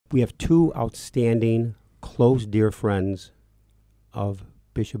We have two outstanding, close, dear friends of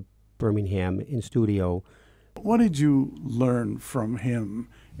Bishop Birmingham in studio. What did you learn from him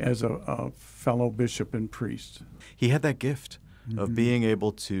as a fellow bishop and priest? He had that gift of being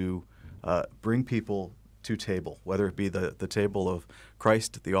able to bring people to table, whether it be the table of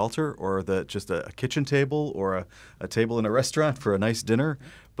Christ at the altar or just a kitchen table or a table in a restaurant for a nice dinner.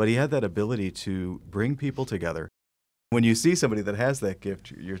 But he had that ability to bring people together. When you see somebody that has that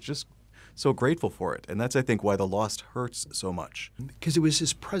gift, you're just so grateful for it. And that's, I think, why the lost hurts so much. Because it was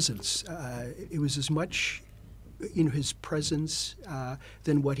his presence. It was as much his presence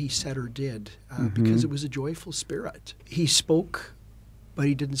than what he said or did, because it was a joyful spirit. He spoke, but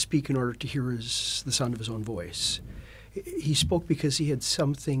he didn't speak in order to hear the sound of his own voice. He spoke because he had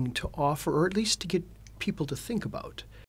something to offer, or at least to get people to think about.